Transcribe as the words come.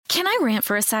Can I rant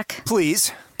for a sec?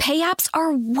 Please. Pay apps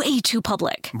are way too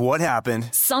public. What happened?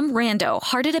 Some rando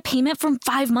hearted a payment from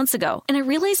 5 months ago, and I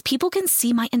realized people can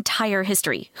see my entire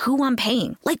history, who I'm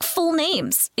paying, like full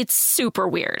names. It's super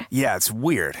weird. Yeah, it's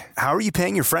weird. How are you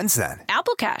paying your friends then?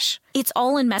 Apple Cash. It's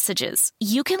all in messages.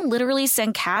 You can literally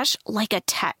send cash like a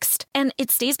text, and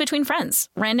it stays between friends.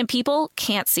 Random people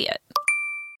can't see it.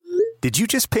 Did you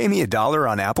just pay me $1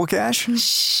 on Apple Cash?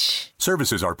 Shh.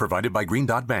 Services are provided by Green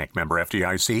Dot Bank. Member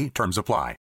FDIC. Terms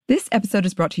apply. This episode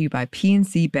is brought to you by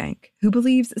PNC Bank, who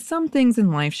believes some things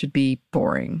in life should be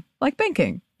boring, like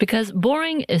banking. Because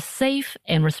boring is safe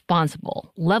and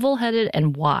responsible, level-headed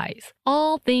and wise.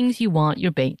 All things you want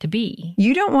your bank to be.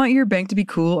 You don't want your bank to be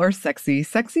cool or sexy.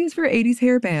 Sexy is for 80s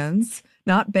hair bands,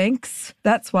 not banks.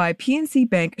 That's why PNC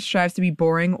Bank strives to be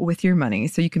boring with your money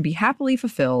so you can be happily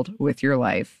fulfilled with your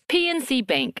life. PNC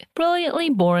Bank,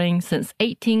 brilliantly boring since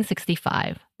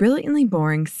 1865. Brilliantly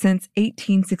Boring Since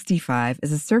 1865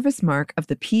 is a service mark of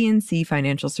the PNC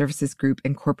Financial Services Group,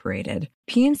 Incorporated.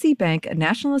 PNC Bank, a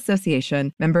National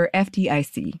Association, member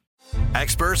FDIC.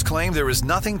 Experts claim there is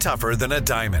nothing tougher than a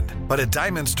diamond. But at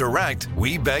Diamonds Direct,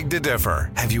 we beg to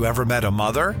differ. Have you ever met a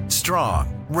mother?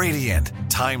 Strong, radiant,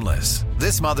 timeless.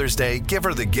 This Mother's Day, give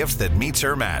her the gift that meets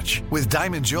her match. With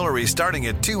diamond jewelry starting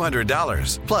at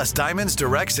 $200. Plus Diamonds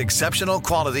Direct's exceptional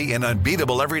quality and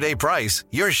unbeatable everyday price,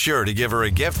 you're sure to give her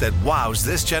a gift that wows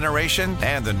this generation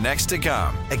and the next to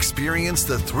come. Experience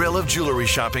the thrill of jewelry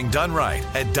shopping done right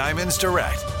at Diamonds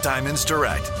Direct. Diamonds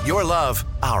Direct. Your love,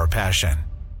 our passion.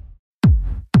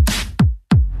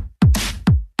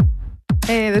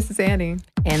 Hey, this is Annie.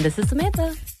 And this is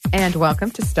Samantha. And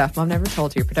welcome to Stuff Mom Never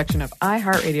Told You, a production of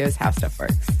iHeartRadio's How Stuff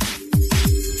Works.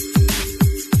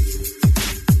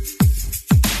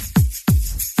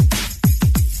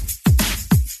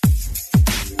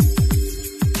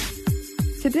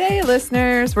 Today,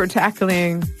 listeners, we're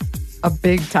tackling a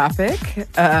big topic.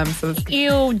 So it's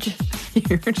Huge.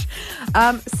 huge.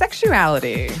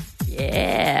 Sexuality.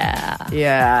 Yeah.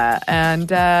 Yeah.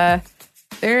 And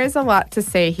there is a lot to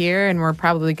say here, and we're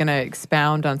probably going to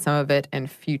expound on some of it in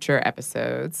future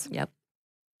episodes. Yep.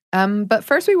 But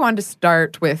first, we wanted to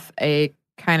start with a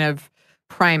kind of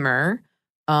primer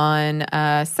on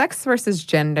sex versus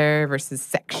gender versus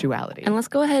sexuality. And let's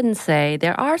go ahead and say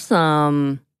there are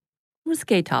some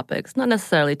risque topics, not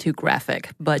necessarily too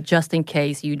graphic, but just in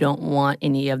case you don't want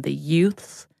any of the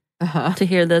youths to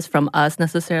hear this from us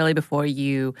necessarily before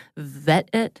you vet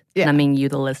it. Yeah. And I mean you,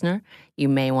 the listener. You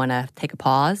may want to take a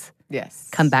pause, Yes.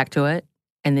 come back to it,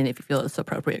 and then if you feel it's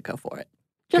appropriate, go for it.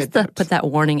 Just Good to note. put that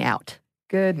warning out.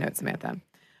 Good note, Samantha.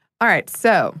 All right,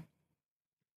 so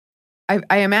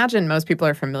I imagine most people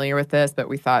are familiar with this, but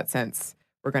we thought since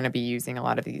we're going to be using a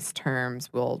lot of these terms,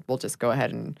 we'll just go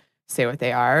ahead and say what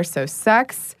they are. So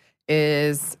sex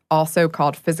is also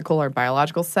called physical or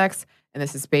biological sex, and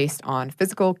this is based on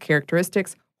physical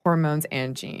characteristics, hormones,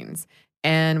 and genes.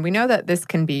 And we know that this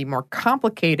can be more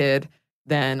complicated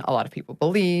than a lot of people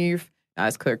believe, not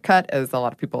as clear-cut as a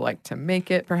lot of people like to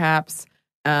make it, perhaps.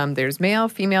 There's male,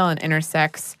 female, and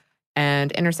intersex.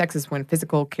 And intersex is when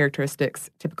physical characteristics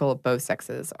typical of both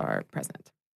sexes are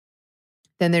present.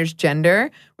 Then there's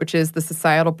gender, which is the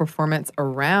societal performance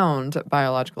around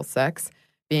biological sex,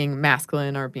 being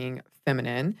masculine or being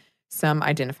feminine. Some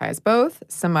identify as both,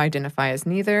 some identify as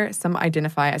neither, some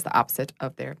identify as the opposite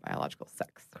of their biological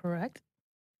sex. Correct.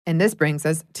 And this brings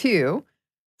us to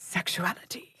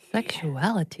sexuality.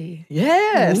 Sexuality.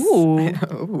 Yes. Ooh.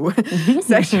 Ooh.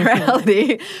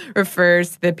 Sexuality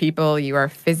refers to the people you are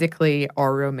physically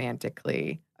or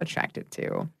romantically attracted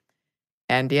to.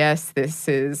 And yes, this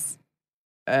is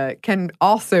can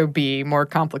also be more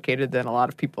complicated than a lot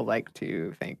of people like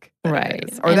to think that Right. it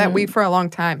is, or that And- we for a long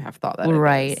time have thought that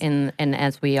Right. it is. And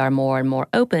as we are more and more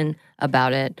open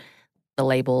about it, the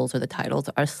labels or the titles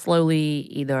are slowly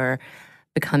either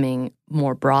becoming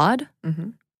more broad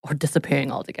Mhm. or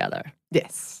disappearing altogether.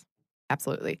 Yes,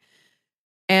 absolutely.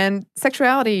 And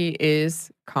sexuality is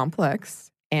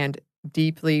complex and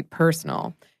deeply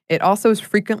personal. It also is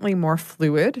frequently more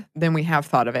fluid than we have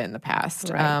thought of it in the past.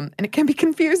 Right. And it can be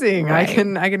confusing. Right.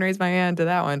 I can raise my hand to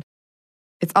that one.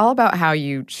 It's all about how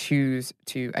you choose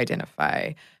to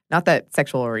identify. Not that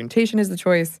sexual orientation is the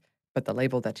choice, but the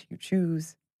label that you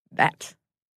choose, that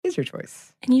is your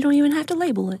choice. And you don't even have to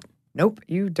label it. Nope,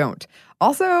 you don't.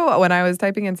 Also, when I was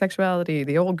typing in sexuality,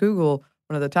 the old Google,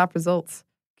 one of the top results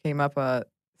came up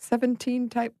 17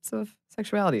 types of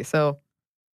sexuality. So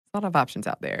a lot of options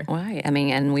out there. Right. I mean,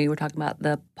 and we were talking about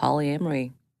the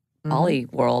polyamory, Mhm. poly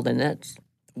world, and it's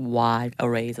wide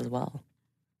arrays as well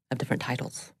of different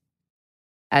titles.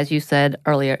 As you said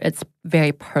earlier, it's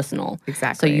very personal.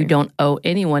 Exactly. So you don't owe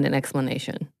anyone an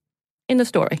explanation. in the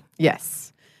story.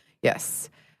 Yes. Yes.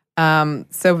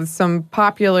 So some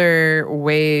popular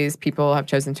ways people have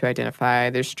chosen to identify,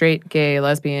 there's straight, gay,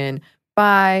 lesbian,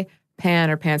 bi,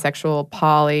 pan or pansexual,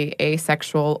 poly,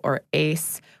 asexual or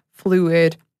ace,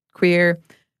 fluid, queer.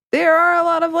 There are a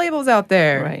lot of labels out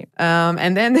there. Right.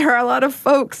 And then there are a lot of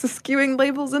folks skewing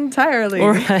labels entirely.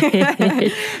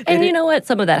 Right. And you know what?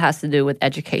 Some of that has to do with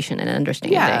education and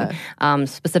understanding. Yeah.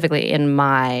 Specifically in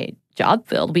my job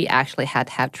field, we actually had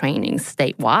to have trainings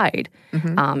statewide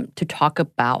to talk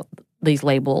about these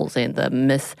labels and the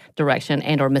misdirection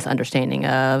and or misunderstanding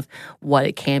of what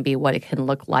it can be, what it can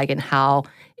look like, and how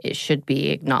it should be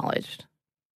acknowledged.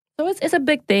 So it's a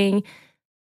big thing.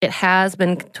 It has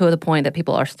been to the point that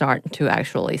people are starting to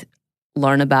actually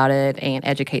learn about it and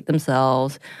educate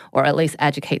themselves, or at least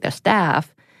educate their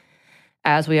staff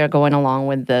as we are going along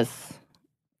with this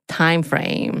time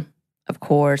frame. Of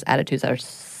course, attitudes are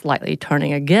slightly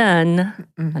turning again,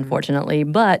 unfortunately,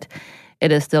 but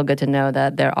it is still good to know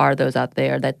that there are those out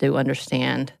there that do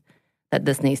understand that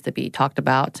this needs to be talked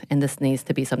about and this needs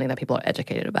to be something that people are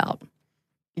educated about.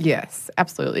 Yes,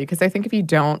 absolutely. Because I think if you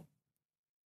don't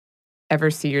ever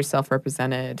see yourself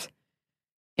represented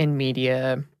in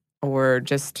media or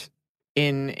just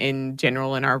in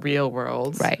general in our real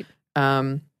world, Right.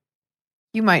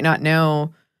 You might not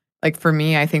know. Like for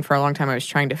me, I think for a long time I was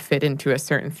trying to fit into a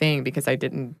certain thing because I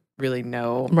didn't really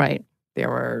know Right. there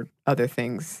were other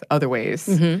things, other ways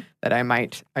that I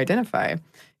might identify.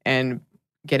 And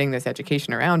getting this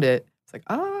education around it, it's like,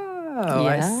 oh,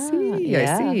 I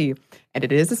see. And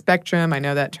it is a spectrum. I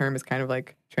know that term is kind of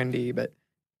like trendy, but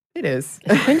it is.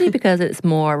 It's trendy because it's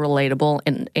more relatable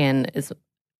and is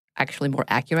actually more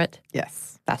accurate.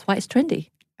 Yes. That's why it's trendy.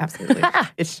 Absolutely.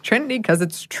 It's trendy because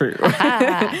it's true.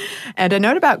 And a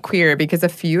note about queer, because a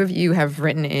few of you have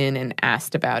written in and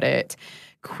asked about it.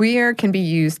 Queer can be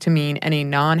used to mean any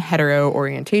non-hetero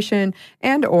orientation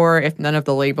and or if none of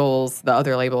the labels, the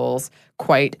other labels,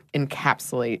 quite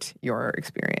encapsulate your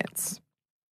experience.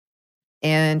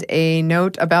 And a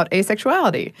note about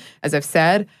asexuality. As I've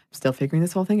said, I'm still figuring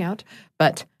this whole thing out,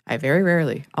 but I very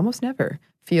rarely, almost never,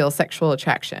 feel sexual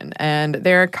attraction. And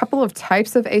there are a couple of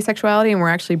types of asexuality, and we're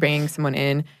actually bringing someone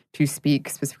in to speak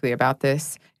specifically about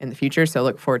this in the future, so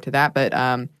look forward to that. But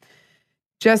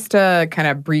just a kind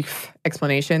of brief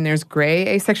explanation. There's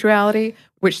gray asexuality,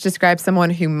 which describes someone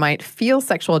who might feel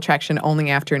sexual attraction only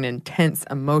after an intense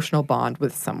emotional bond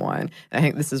with someone. And I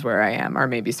think this is where I am, or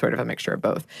maybe sort of a mixture of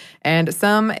both. And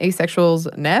some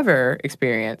asexuals never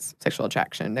experience sexual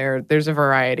attraction. There's a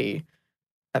variety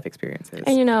of experiences.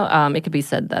 And, it could be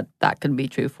said that that could be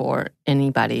true for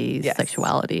anybody's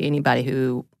sexuality, anybody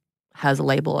who has a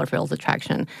label or feels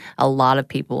attraction. A lot of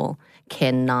people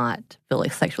cannot feel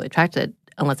sexually attracted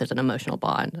unless there's an emotional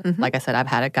bond. Like I said, I've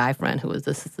had a guy friend who was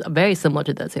very similar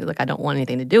to this. He was like, I don't want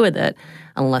anything to do with it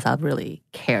unless I really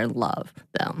care and love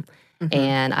them.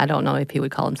 And I don't know if he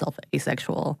would call himself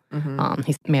asexual.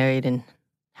 He's married and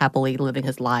happily living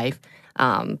his life.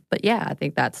 But yeah, I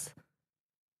think that's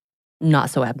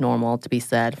not so abnormal to be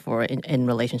said for in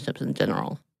relationships in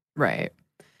general. Right.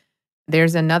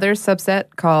 There's another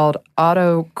subset called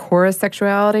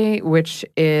autocorosexuality, which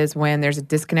is when there's a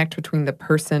disconnect between the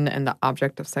person and the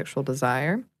object of sexual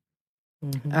desire.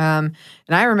 And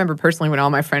I remember personally when all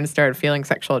my friends started feeling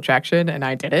sexual attraction and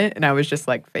I didn't, and I was just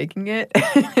like faking it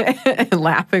and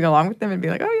laughing along with them and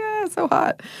being like, oh yeah, it's so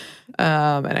hot.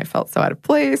 And I felt so out of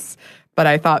place. But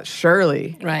I thought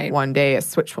surely one day a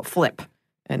switch will flip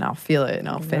and I'll feel it and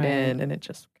I'll fit in. And it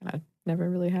just kind of never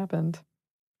really happened.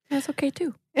 That's okay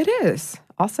too. It is.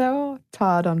 Also,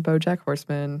 Todd on BoJack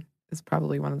Horseman is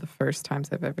probably one of the first times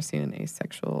I've ever seen an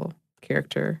asexual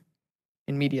character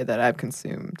in media that I've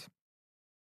consumed.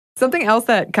 Something else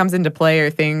that comes into play are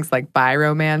things like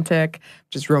biromantic,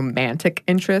 which is romantic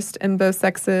interest in both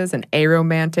sexes, and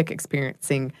aromantic,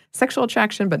 experiencing sexual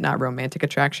attraction but not romantic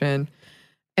attraction.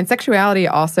 And sexuality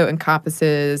also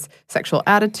encompasses sexual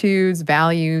attitudes,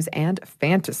 values, and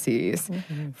fantasies.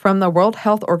 From the World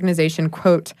Health Organization,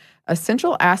 quote, a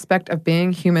central aspect of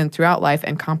being human throughout life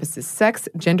encompasses sex,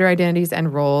 gender identities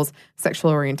and roles,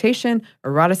 sexual orientation,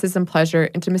 eroticism, pleasure,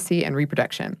 intimacy, and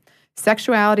reproduction.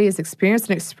 Sexuality is experienced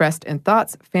and expressed in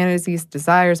thoughts, fantasies,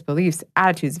 desires, beliefs,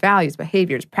 attitudes, values,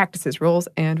 behaviors, practices, roles,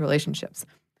 and relationships.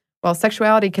 While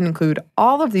sexuality can include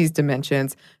all of these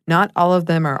dimensions, not all of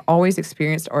them are always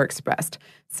experienced or expressed.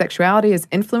 Sexuality is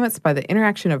influenced by the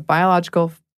interaction of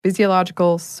biological,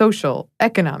 physiological, social,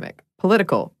 economic,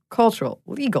 political, cultural,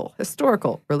 legal,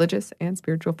 historical, religious, and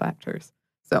spiritual factors.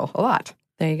 So, a lot.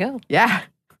 There you go. Yeah.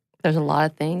 There's a lot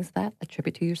of things that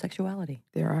attribute to your sexuality.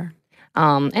 There are.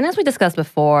 And as we discussed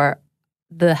before,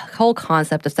 the whole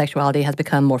concept of sexuality has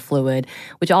become more fluid,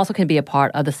 which also can be a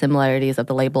part of the similarities of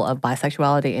the label of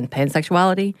bisexuality and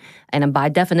pansexuality. And by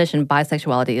definition,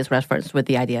 bisexuality is referenced with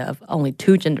the idea of only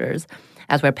two genders,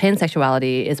 as where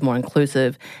pansexuality is more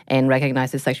inclusive and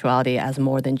recognizes sexuality as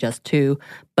more than just two,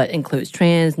 but includes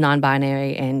trans,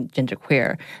 non-binary, and genderqueer.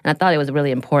 And I thought it was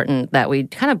really important that we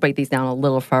kind of break these down a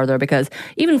little further because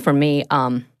even for me,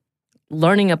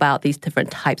 learning about these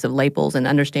different types of labels and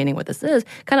understanding what this is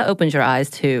kind of opens your eyes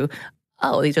to,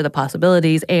 oh, these are the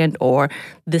possibilities and or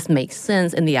this makes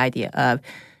sense in the idea of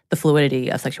the fluidity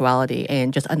of sexuality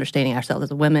and just understanding ourselves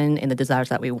as women and the desires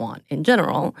that we want in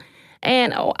general.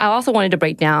 And I also wanted to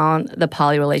break down the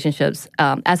poly relationships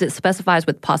as it specifies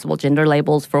with possible gender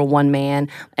labels for one man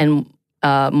and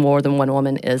more than one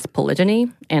woman is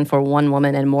polygyny, and for one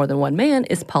woman and more than one man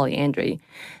is polyandry.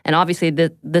 And obviously,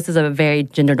 this is a very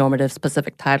gender-normative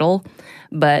specific title,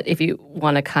 but if you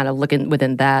want to kind of look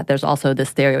within that, there's also this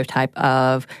stereotype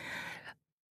of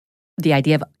the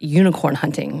idea of unicorn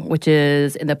hunting, which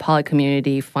is in the poly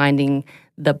community finding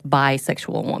the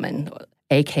bisexual woman,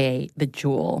 aka the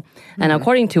jewel. Mm-hmm. And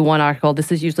according to one article,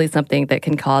 this is usually something that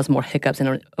can cause more hiccups in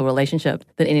a relationship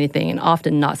than anything and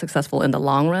often not successful in the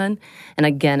long run. And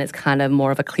again, it's kind of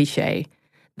more of a cliche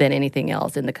than anything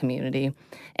else in the community.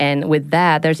 And with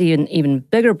that, there's even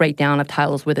bigger breakdown of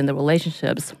titles within the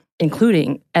relationships,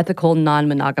 including ethical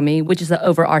non-monogamy, which is an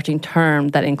overarching term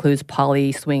that includes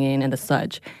poly, swinging, and the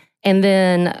such. And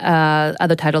then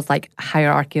other titles like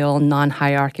hierarchical,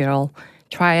 non-hierarchical,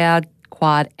 triad,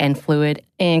 quad, and fluid,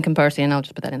 and comparison. I'll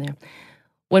just put that in there.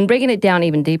 When breaking it down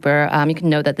even deeper, you can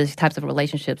know that these types of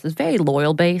relationships is very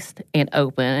loyal-based and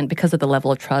open, and because of the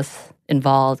level of trust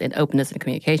involved in openness and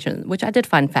communication, which I did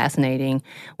find fascinating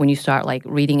when you start like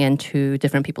reading into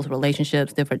different people's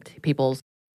relationships, different people's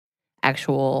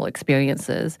actual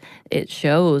experiences. It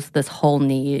shows this whole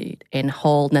need and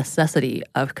whole necessity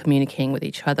of communicating with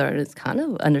each other, and it's kind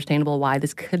of understandable why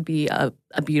this could be a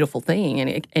beautiful thing,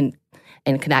 and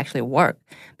can actually work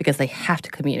because they have to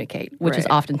communicate, which is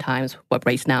oftentimes what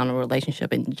breaks down a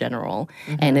relationship in general.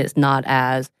 Mm-hmm. And it's not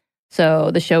as... So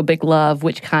the show Big Love,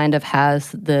 which kind of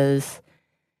has this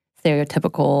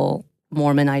stereotypical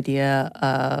Mormon idea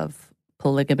of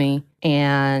polygamy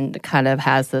and kind of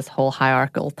has this whole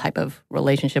hierarchical type of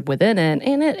relationship within it.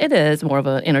 And it is more of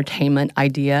an entertainment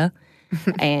idea.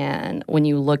 And when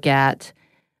you look at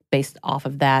based off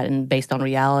of that and based on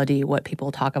reality, what people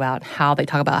talk about, how they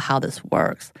talk about how this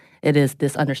works. It is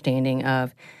this understanding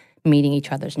of meeting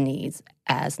each other's needs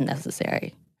as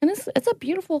necessary. And it's a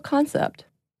beautiful concept.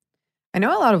 I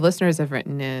know a lot of listeners have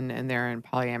written in and they're in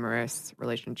polyamorous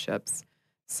relationships.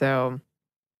 So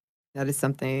that is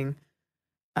something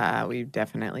we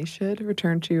definitely should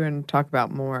return to and talk about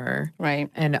more. Right.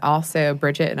 And also,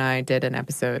 Bridget and I did an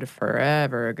episode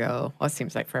forever ago. Well, it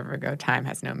seems like forever ago. Time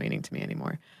has no meaning to me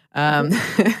anymore.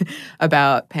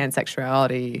 About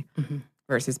pansexuality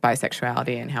versus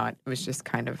bisexuality and how it was just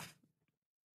kind of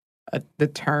the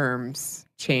terms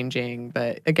changing.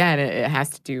 But again, it has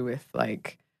to do with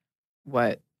like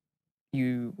what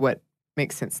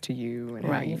makes sense to you and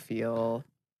how you feel.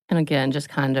 And again, just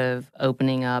kind of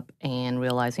opening up and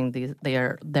realizing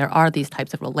there are these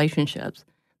types of relationships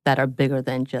that are bigger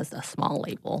than just a small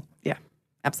label. Yeah,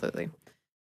 absolutely.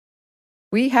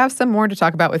 We have some more to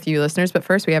talk about with you, listeners, but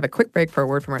first we have a quick break for a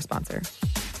word from our sponsor.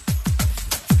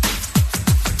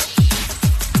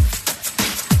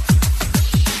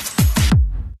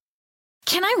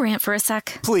 Can I rant for a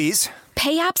sec? Please.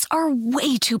 Pay apps are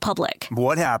way too public.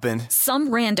 What happened? Some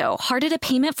rando hearted a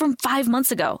payment from 5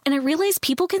 months ago, and I realized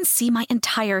people can see my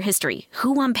entire history,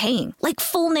 who I'm paying, like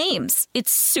full names.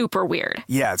 It's super weird.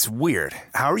 Yeah, it's weird.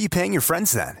 How are you paying your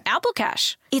friends then? Apple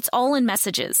Cash. It's all in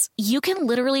messages. You can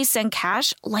literally send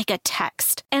cash like a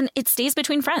text, and it stays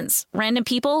between friends. Random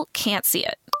people can't see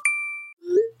it.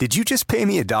 Did you just pay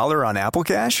me $1 on Apple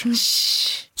Cash?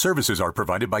 Shh. Services are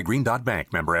provided by Green Dot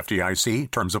Bank. Member FDIC.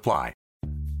 Terms apply.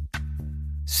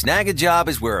 Snag a Job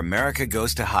is where America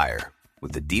goes to hire,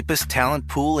 with the deepest talent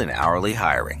pool in hourly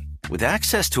hiring. With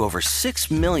access to over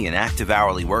 6 million active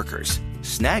hourly workers,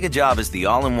 Snag a Job is the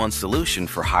all-in-one solution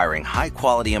for hiring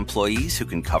high-quality employees who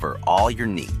can cover all your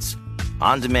needs.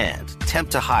 On demand, temp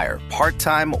to hire,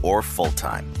 part-time or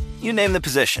full-time. You name the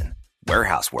position.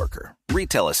 Warehouse worker,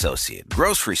 retail associate,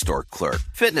 grocery store clerk,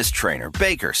 fitness trainer,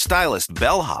 baker, stylist,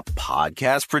 bellhop,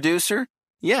 podcast producer.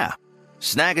 Yeah,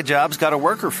 Snag a Job's got a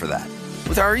worker for that.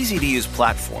 With our easy-to-use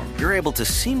platform, you're able to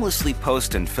seamlessly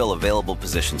post and fill available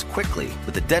positions quickly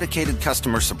with a dedicated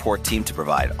customer support team to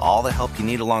provide all the help you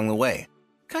need along the way.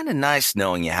 Kind of nice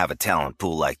knowing you have a talent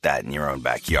pool like that in your own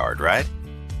backyard, right?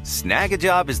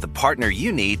 Snagajob is the partner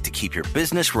you need to keep your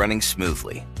business running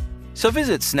smoothly. So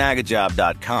visit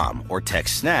snagajob.com or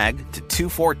text snag to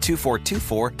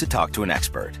 242424 to talk to an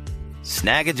expert.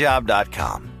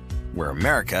 Snagajob.com, where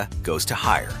America goes to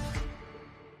hire.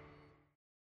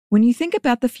 When you think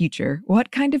about the future,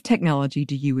 what kind of technology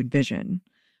do you envision?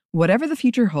 Whatever the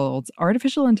future holds,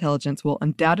 artificial intelligence will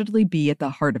undoubtedly be at the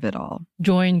heart of it all.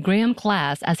 Join Graham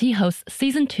Class as he hosts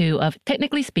Season 2 of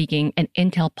Technically Speaking, an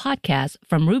Intel podcast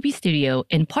from Ruby Studio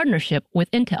in partnership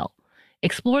with Intel.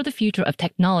 Explore the future of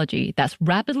technology that's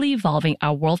rapidly evolving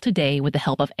our world today with the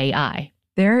help of AI.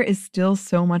 There is still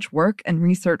so much work and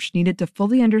research needed to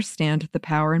fully understand the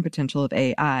power and potential of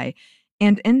AI,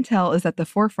 and Intel is at the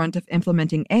forefront of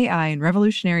implementing AI and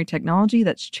revolutionary technology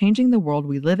that's changing the world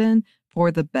we live in for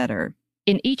the better.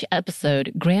 In each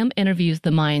episode, Graham interviews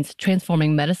the minds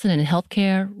transforming medicine and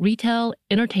healthcare, retail,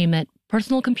 entertainment,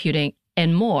 personal computing,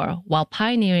 and more while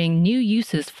pioneering new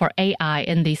uses for AI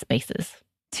in these spaces.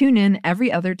 Tune in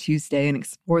every other Tuesday and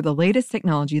explore the latest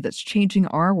technology that's changing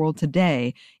our world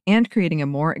today and creating a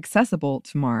more accessible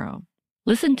tomorrow.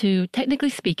 Listen to Technically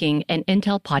Speaking, an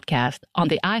Intel podcast on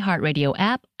the iHeartRadio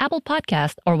app, Apple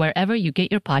Podcast, or wherever you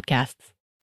get your podcasts.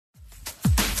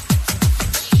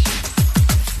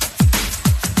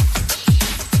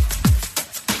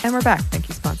 And we're back. Thank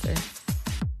you, sponsor.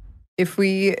 If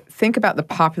we think about the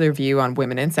popular view on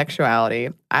women and sexuality,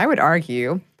 I would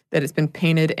argue that it's been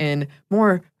painted in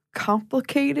more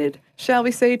complicated, shall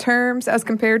we say, terms as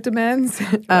compared to men's.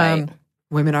 Right.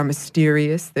 Women are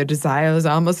mysterious. Their desires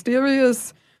are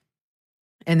mysterious.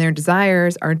 And their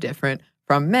desires are different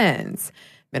from men's.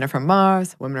 Men are from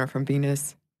Mars, women are from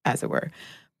Venus, as it were.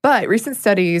 But recent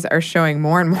studies are showing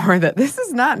more and more that this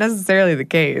is not necessarily the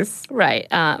case. Right.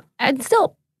 And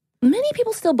still, many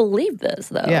people still believe this,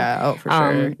 though. Yeah, oh, for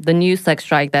sure. The new sex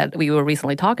strike that we were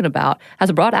recently talking about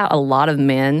has brought out a lot of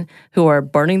men who are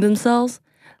burning themselves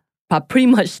by pretty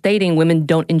much stating women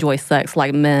don't enjoy sex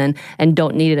like men and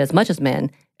don't need it as much as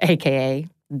men, a.k.a.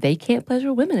 they can't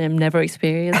pleasure women and have never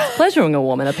experienced pleasuring a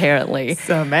woman, apparently.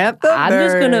 Samantha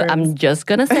I'm just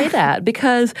gonna say that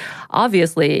because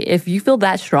obviously, if you feel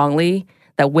that strongly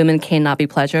that women cannot be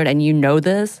pleasured and you know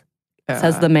this,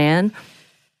 says the man,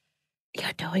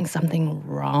 you're doing something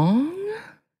wrong.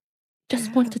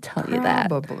 Just want to tell you that.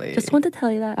 Probably. Just want to tell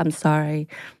you that. I'm sorry.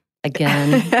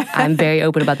 Again, I'm very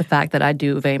open about the fact that I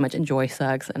do very much enjoy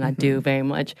sex and I do very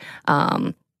much,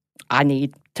 I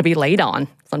need to be laid on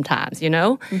sometimes, you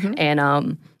know? Mm-hmm.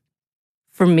 And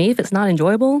for me, if it's not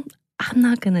enjoyable, I'm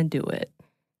not going to do it.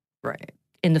 Right.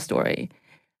 End of story.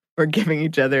 We're giving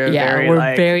each other a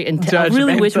very intense. I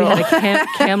really wish we had a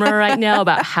camera right now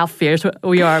about how fierce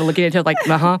we are looking at each other like,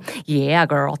 yeah,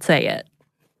 girl, say it.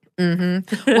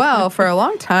 Mm-hmm. Well, for a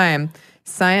long time,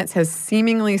 science has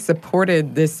seemingly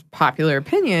supported this popular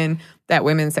opinion that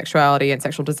women's sexuality and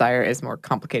sexual desire is more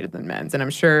complicated than men's. And I'm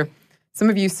sure some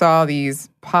of you saw these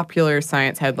popular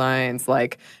science headlines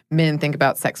like men think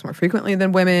about sex more frequently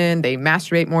than women, they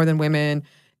masturbate more than women,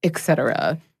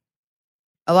 etc.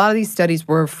 A lot of these studies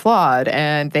were flawed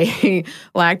and they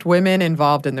lacked women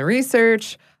involved in the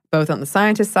research, both on the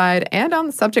scientist side and on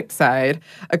the subject side.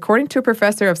 According to a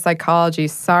professor of psychology,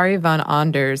 Sari van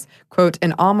Anders, quote,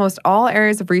 in almost all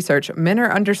areas of research, men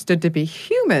are understood to be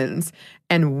humans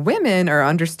and women are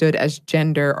understood as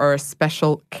gender or a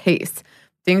special case.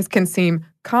 Things can seem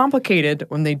complicated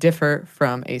when they differ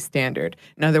from a standard.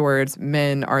 In other words,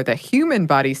 men are the human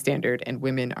body standard and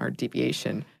women are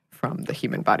deviation from the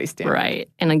human body standard. Right.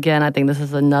 And again, I think this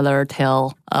is another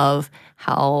tale of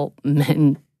how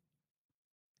men,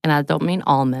 and I don't mean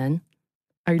all men.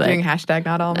 Are you doing hashtag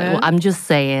not all men? Well, I'm just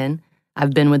saying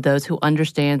I've been with those who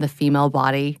understand the female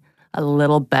body a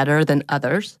little better than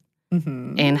others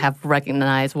and have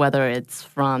recognized whether it's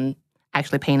from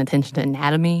actually paying attention to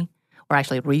anatomy or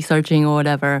actually researching or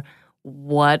whatever,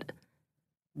 what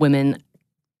women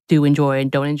do enjoy and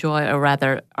don't enjoy, or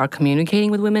rather are communicating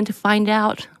with women to find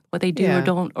out what they do or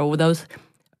don't, or those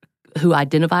who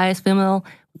identify as female,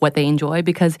 what they enjoy.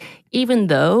 Because even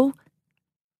though,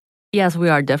 yes, we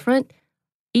are different,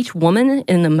 each woman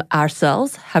in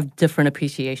ourselves have different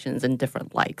appreciations and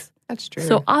different likes. That's true.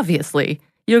 So obviously,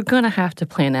 you're going to have to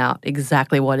plan out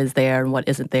exactly what is there and what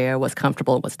isn't there, what's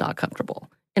comfortable and what's not comfortable.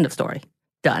 End of story.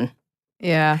 Done.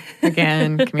 Yeah.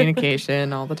 Again,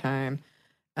 communication all the time.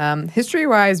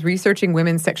 History-wise, researching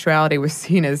women's sexuality was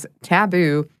seen as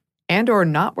taboo and or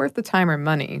not worth the time or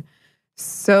money.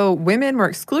 So women were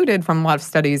excluded from a lot of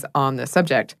studies on the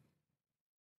subject.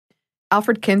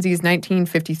 Alfred Kinsey's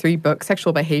 1953 book,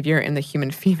 Sexual Behavior in the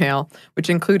Human Female, which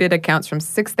included accounts from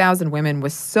 6,000 women,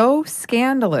 was so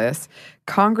scandalous,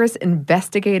 Congress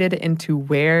investigated into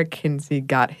where Kinsey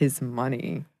got his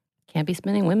money. Can't be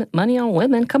spending money on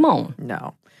women. Come on.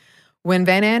 No. When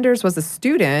Van Anders was a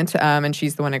student, and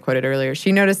she's the one I quoted earlier,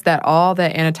 she noticed that all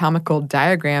the anatomical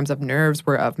diagrams of nerves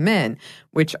were of men,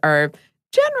 which are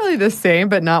generally the same,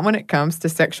 but not when it comes to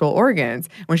sexual organs.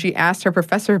 When she asked her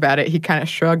professor about it, he kind of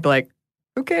shrugged like,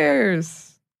 who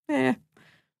cares?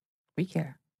 We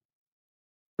care.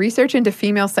 Research into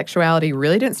female sexuality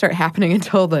really didn't start happening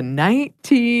until the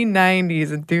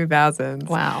 1990s and 2000s.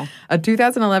 Wow. A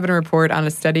 2011 report on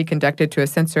a study conducted to a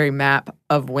sensory map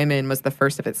of women was the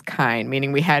first of its kind,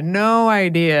 meaning we had no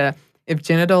idea if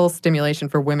genital stimulation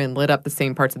for women lit up the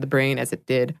same parts of the brain as it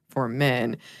did for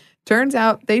men. Turns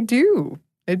out they do.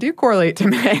 They do correlate to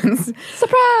men's.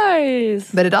 Surprise!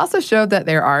 But it also showed that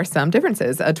there are some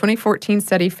differences. A 2014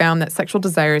 study found that sexual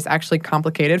desire is actually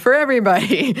complicated for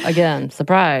everybody. Again,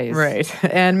 surprise. Right.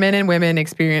 And men and women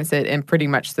experience it in pretty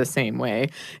much the same way.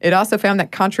 It also found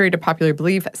that contrary to popular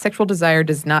belief, sexual desire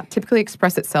does not typically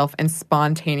express itself in a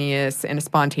spontaneous,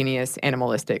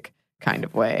 animalistic kind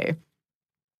of way.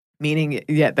 Meaning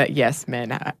that, yes,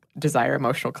 men desire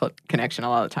emotional connection a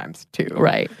lot of times, too.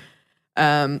 Right.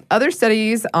 Other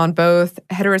studies on both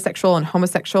heterosexual and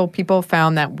homosexual people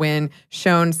found that when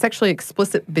shown sexually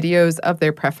explicit videos of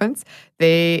their preference,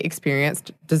 they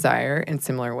experienced desire in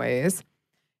similar ways.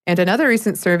 And another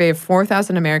recent survey of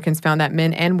 4,000 Americans found that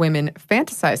men and women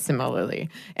fantasize similarly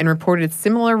and reported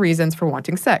similar reasons for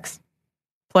wanting sex.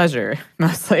 Pleasure,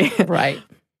 mostly. Right.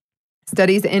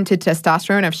 Studies into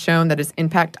testosterone have shown that its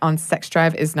impact on sex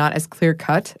drive is not as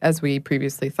clear-cut as we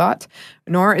previously thought,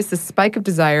 nor is the spike of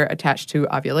desire attached to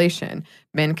ovulation.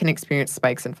 Men can experience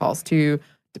spikes and falls too,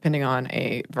 depending on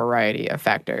a variety of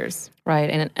factors. Right,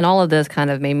 and all of this kind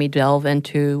of made me delve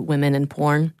into women in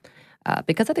porn,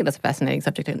 because I think that's a fascinating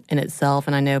subject in itself,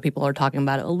 and I know people are talking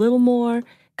about it a little more.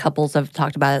 Couples have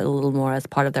talked about it a little more as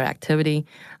part of their activity.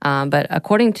 But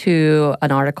according to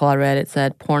an article I read, it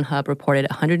said Pornhub reported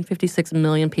 156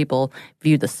 million people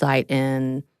viewed the site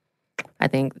in, I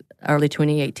think, early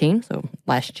 2018, so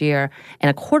last year. And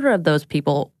a quarter of those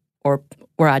people were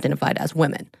identified as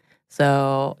women.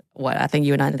 So I think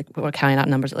you and I were counting out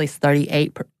numbers, at least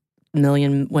 38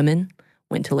 million women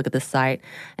went to look at the site.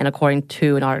 And according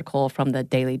to an article from the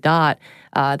Daily Dot,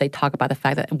 they talk about the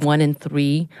fact that 1 in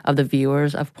 3 of the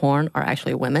viewers of porn are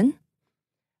actually women,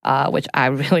 which I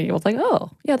really was like,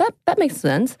 oh, yeah, that makes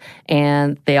sense.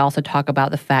 And they also talk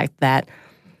about the fact that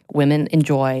women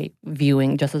enjoy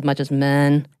viewing just as much as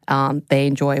men. They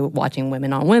enjoy watching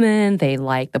women on women. They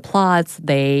like the plots.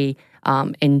 They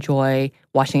enjoy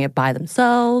watching it by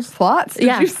themselves. Plots?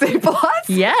 Did you say plots?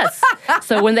 Yes.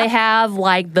 So when they have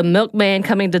like the milkman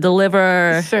coming to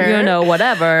deliver,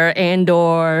 whatever, and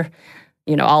or,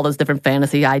 all those different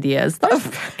fantasy ideas,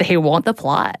 they want the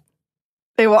plot.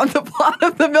 They want the plot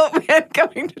of the milkman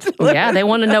coming to deliver. Yeah, they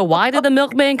want to know, why did the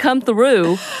milkman come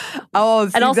through? Oh,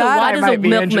 see, and also, that why I does might a be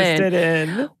milkman interested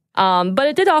in. But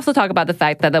it did also talk about the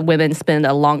fact that the women spend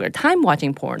a longer time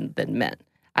watching porn than men.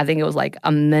 I think it was like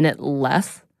a minute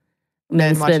less.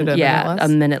 Men spend a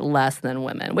minute less than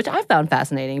women, which I found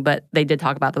fascinating. But they did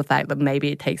talk about the fact that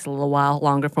maybe it takes a little while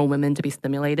longer for women to be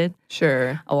stimulated.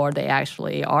 Sure. Or they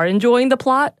actually are enjoying the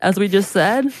plot, as we just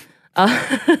said.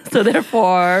 So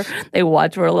therefore, they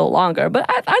watch for a little longer. But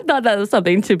I thought that was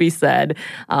something to be said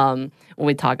when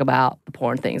we talk about the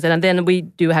porn things. And then we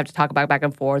do have to talk about back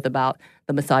and forth about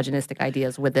the misogynistic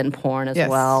ideas within porn as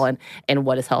well, and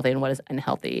what is healthy and what is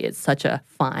unhealthy. It's such a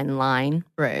fine line.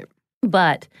 Right.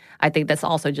 But I think this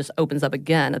also just opens up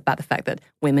again about the fact that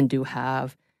women do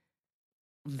have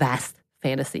vast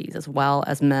fantasies as well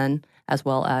as men, as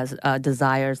well as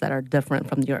desires that are different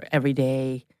from your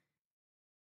everyday,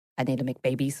 I need to make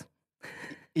babies.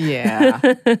 Yeah.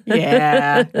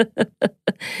 Yeah.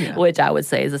 Which I would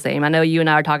say is the same. I know you and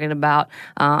I are talking about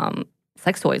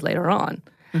sex toys later on.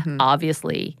 Mm-hmm.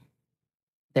 Obviously,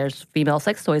 there's female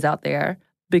sex toys out there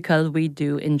because we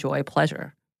do enjoy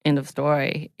pleasure. End of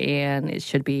story. And it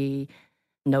should be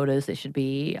noticed. It should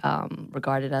be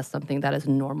regarded as something that is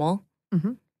normal.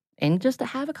 Mm-hmm. And just to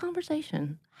have a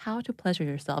conversation, how to pleasure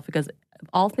yourself. Because of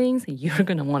all things, you're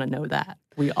going to want to know that.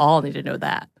 We all need to know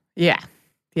that. Yeah.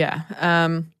 Yeah.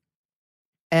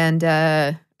 And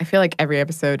I feel like every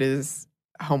episode is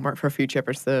homework for future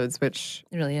episodes, which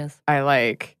it really is. I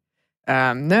like.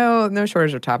 No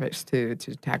shortage of topics to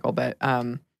tackle, but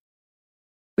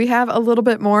we have a little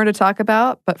bit more to talk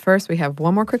about. But first, we have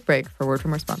one more quick break for a word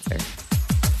from our sponsor.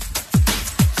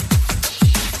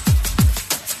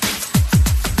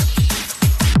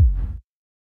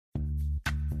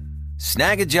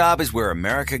 Snag a Job is where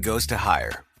America goes to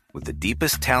hire, with the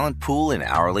deepest talent pool in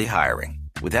hourly hiring.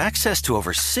 With access to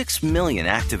over 6 million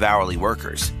active hourly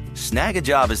workers, Snag a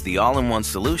Job is the all-in-one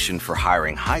solution for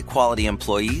hiring high-quality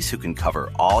employees who can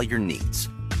cover all your needs.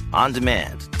 On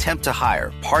demand, temp to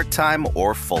hire, part-time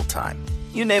or full-time.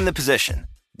 You name the position.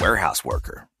 Warehouse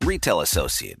worker, retail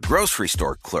associate, grocery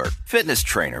store clerk, fitness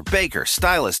trainer, baker,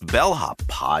 stylist, bellhop,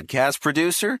 podcast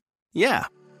producer. Yeah,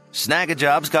 Snag a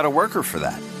Job's got a worker for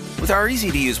that. With our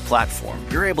easy-to-use platform,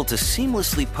 you're able to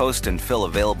seamlessly post and fill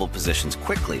available positions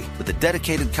quickly with a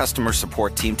dedicated customer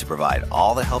support team to provide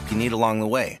all the help you need along the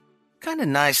way. Kind of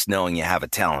nice knowing you have a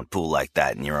talent pool like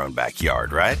that in your own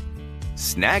backyard, right?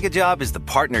 Snag a Job is the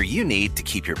partner you need to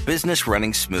keep your business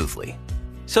running smoothly.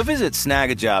 So visit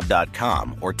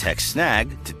snagajob.com or text snag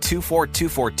to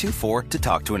 242424 to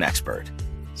talk to an expert.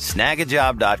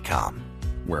 Snagajob.com,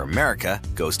 where America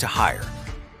goes to hire.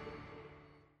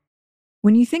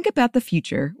 When you think about the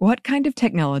future, what kind of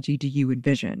technology do you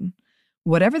envision?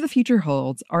 Whatever the future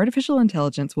holds, artificial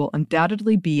intelligence will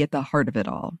undoubtedly be at the heart of it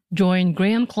all. Join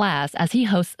Graham Class as he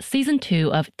hosts Season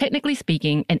 2 of Technically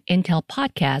Speaking, an Intel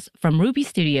podcast from Ruby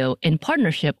Studio in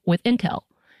partnership with Intel.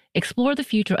 Explore the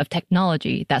future of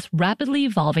technology that's rapidly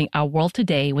evolving our world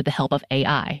today with the help of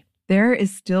AI. There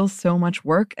is still so much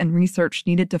work and research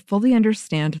needed to fully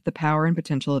understand the power and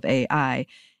potential of AI,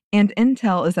 and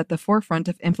Intel is at the forefront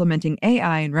of implementing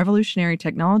AI and revolutionary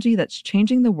technology that's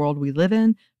changing the world we live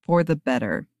in for the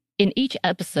better. In each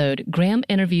episode, Graham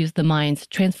interviews the minds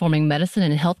transforming medicine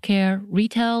and healthcare,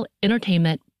 retail,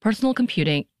 entertainment, personal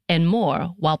computing, and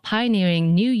more while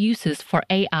pioneering new uses for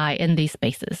AI in these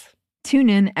spaces. Tune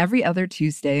in every other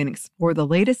Tuesday and explore the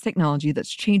latest technology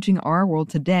that's changing our world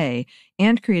today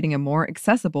and creating a more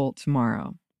accessible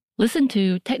tomorrow. Listen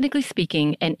to Technically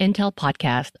Speaking, an Intel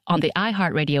podcast on the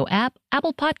iHeartRadio app,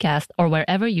 Apple Podcast, or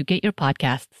wherever you get your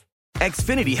podcasts.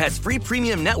 Xfinity has free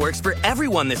premium networks for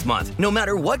everyone this month, no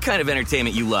matter what kind of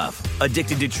entertainment you love.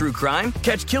 Addicted to true crime?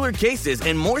 Catch killer cases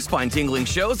and more spine-tingling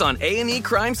shows on A&E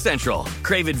Crime Central.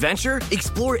 Crave adventure?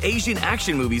 Explore Asian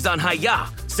action movies on Hi-Ya.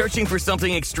 Searching for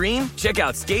something extreme? Check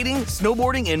out skating,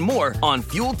 snowboarding, and more on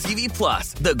Fuel TV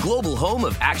Plus, the global home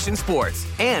of action sports.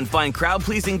 And find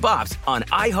crowd-pleasing bops on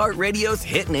iHeartRadio's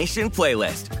Hit Nation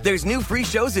playlist. There's new free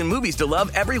shows and movies to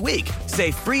love every week.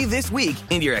 Say free this week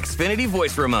in your Xfinity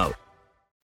voice remote.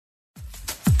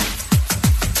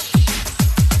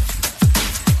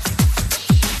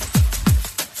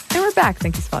 And we're back.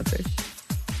 Thank you, sponsors.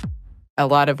 A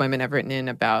lot of women have written in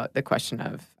about the question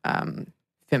of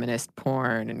feminist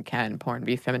porn and can porn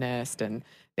be feminist? And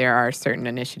there are certain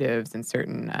initiatives and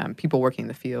certain people working in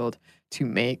the field to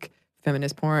make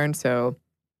feminist porn. So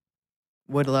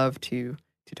would love to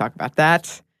talk about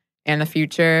that and the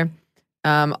future.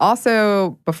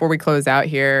 Also, before we close out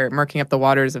here, murking up the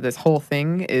waters of this whole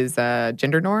thing is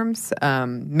gender norms.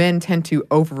 Men tend to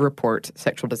over-report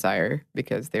sexual desire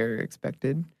because they're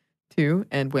expected to,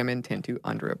 and women tend to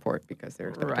underreport because they're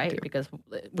expected to. Right, because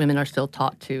women are still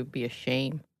taught to be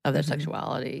ashamed of their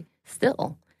sexuality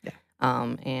still. Yeah.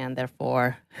 And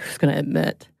therefore, who's going to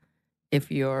admit if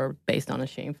you're based on a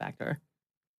shame factor?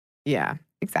 Yeah,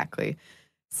 exactly.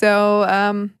 So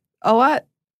a lot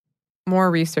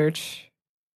more research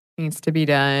needs to be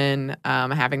done,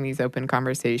 having these open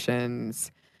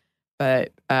conversations.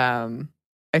 But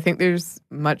I think there's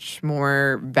much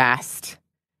more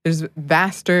there's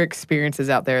vaster experiences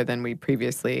out there than we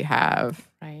previously have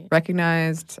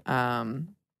recognized. And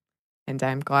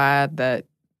I'm glad that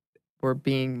we're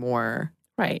being more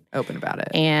open about it.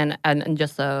 And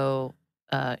just so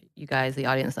you guys, the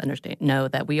audience, know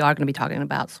that we are going to be talking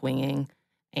about swinging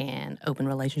and open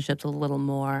relationships a little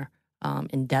more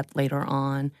in depth later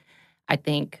on. I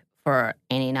think for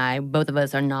Annie and I, both of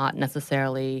us are not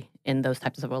necessarily in those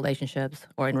types of relationships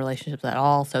or in relationships at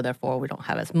all. So therefore, we don't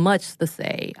have as much to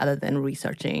say other than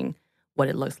researching what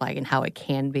it looks like and how it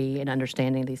can be and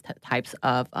understanding these types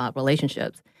of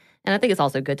relationships. And I think it's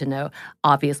also good to know,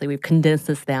 obviously, we've condensed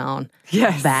this down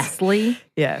vastly.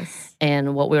 Yes.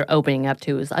 And what we're opening up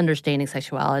to is understanding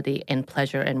sexuality and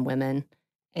pleasure in women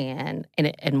and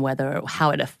how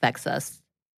it affects us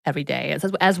every day.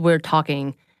 As we're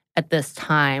talking at this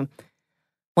time,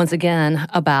 once again,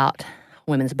 about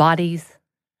women's bodies,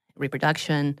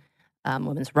 reproduction,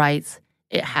 women's rights,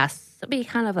 it has to be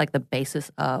kind of like the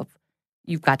basis of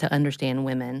you've got to understand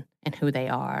women and who they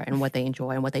are and what they enjoy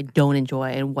and what they don't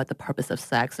enjoy and what the purpose of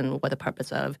sex and what the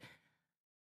purpose of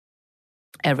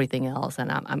everything else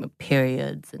and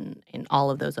periods and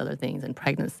all of those other things and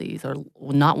pregnancies or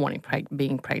not wanting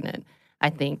being pregnant, I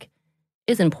think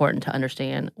is important to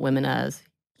understand women as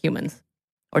humans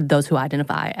or those who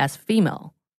identify as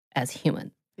female as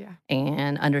human.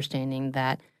 and understanding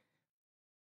that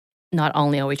not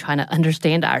only are we trying to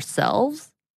understand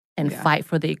ourselves and fight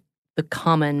for the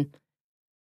common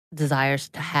desires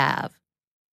to have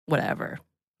whatever,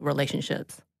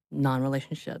 relationships,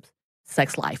 non-relationships,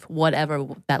 sex life, whatever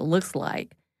that looks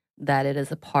like, that it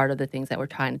is a part of the things that we're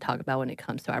trying to talk about when it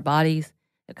comes to our bodies,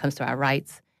 it comes to our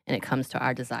rights, and it comes to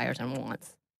our desires and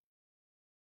wants.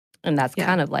 And that's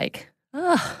kind of like,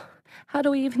 how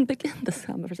do we even begin this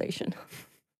conversation?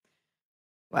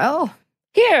 Well,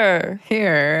 here,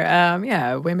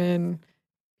 women,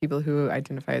 people who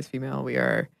identify as female, we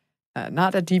are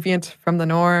not a deviant from the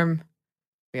norm.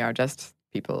 We are just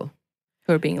people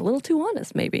who are being a little too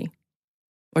honest, maybe.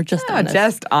 Or just honest.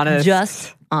 Just honest.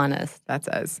 Just honest. That's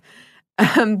us.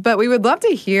 But we would love to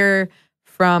hear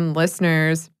from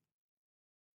listeners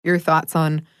your thoughts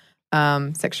on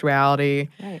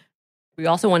sexuality. Right. We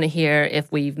also want to hear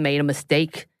if we've made a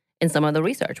mistake in some of the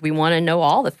research. We want to know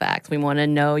all the facts. We want to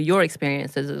know your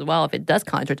experiences as well, if it does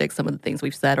contradict some of the things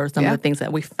we've said or some of the things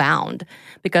that we found.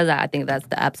 Because I think that's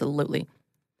absolutely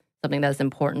something that's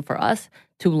important for us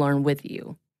to learn with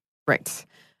you. Right.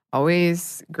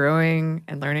 Always growing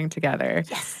and learning together.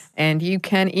 Yes. And you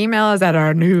can email us at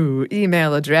our new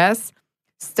email address,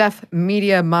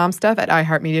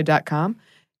 stuffmediamomstuff@iheartmedia.com.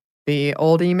 The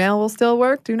old email will still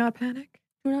work. Do not panic.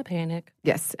 Do not panic.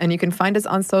 Yes. And you can find us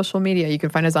on social media. You can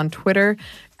find us on Twitter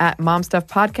at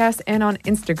MomStuffPodcast and on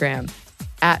Instagram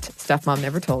at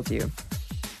StuffMomNeverToldYou.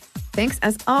 Thanks,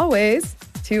 as always,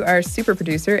 to our super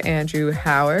producer, Andrew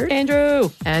Howard.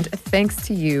 Andrew! And thanks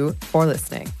to you for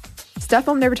listening. Stuff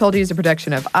Mom Never Told You is a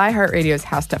production of iHeartRadio's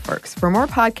How Stuff Works. For more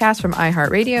podcasts from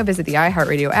iHeartRadio, visit the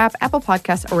iHeartRadio app, Apple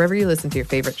Podcasts, or wherever you listen to your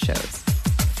favorite shows.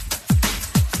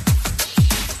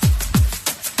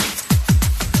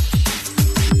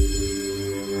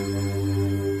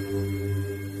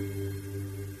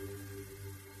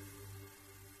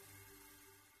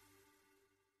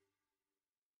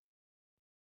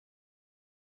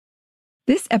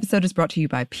 This episode is brought to you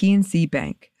by PNC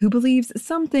Bank, who believes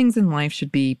some things in life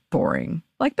should be boring,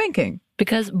 like banking.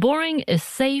 Because boring is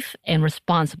safe and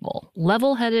responsible,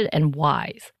 level-headed and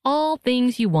wise. All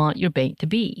things you want your bank to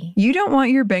be. You don't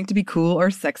want your bank to be cool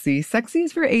or sexy. Sexy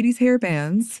is for 80s hair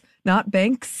bands, not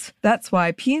banks. That's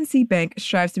why PNC Bank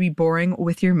strives to be boring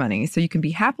with your money so you can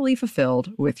be happily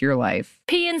fulfilled with your life.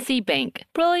 PNC Bank,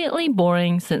 brilliantly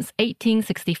boring since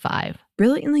 1865.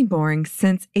 Brilliantly Boring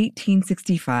Since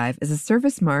 1865 is a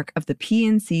service mark of the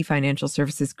PNC Financial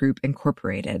Services Group,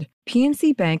 Incorporated.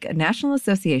 PNC Bank, a National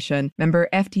Association, member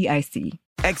FDIC.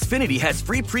 Xfinity has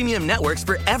free premium networks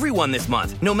for everyone this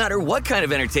month, no matter what kind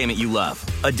of entertainment you love.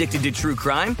 Addicted to true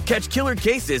crime? Catch killer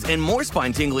cases and more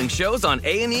spine-tingling shows on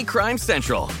A&E Crime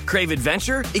Central. Crave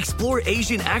adventure? Explore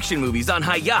Asian action movies on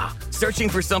Hi-YAH. Searching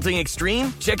for something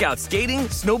extreme? Check out skating,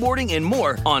 snowboarding, and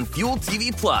more on Fuel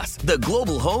TV Plus, the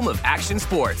global home of action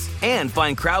sports. And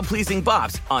find crowd-pleasing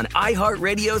bops on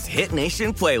iHeartRadio's Hit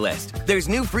Nation playlist. There's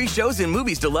new free shows and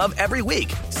movies to love every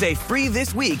week. Say free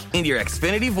this week in your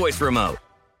Xfinity voice remote.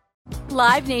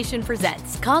 Live Nation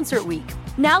presents Concert Week.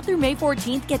 Now through May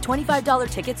 14th, get $25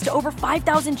 tickets to over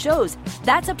 5,000 shows.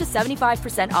 That's up to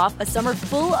 75% off a summer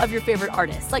full of your favorite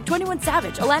artists like 21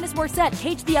 Savage, Alanis Morissette,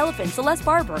 Cage the Elephant, Celeste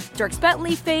Barber, Dierks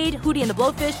Bentley, Fade, Hootie and the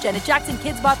Blowfish, Janet Jackson,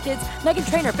 Kidz Bop Kids, Meghan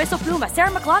Trainor, Peso Pluma,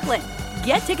 Sarah McLachlan.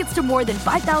 Get tickets to more than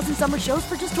 5,000 summer shows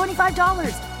for just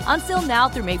 $25. Until now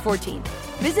through May 14th.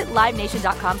 Visit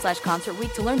LiveNation.com/Concert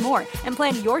Week to learn more and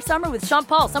plan your summer with Sean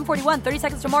Paul, Sum 41, 30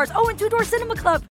 Seconds to Mars, and Two Door Cinema Club.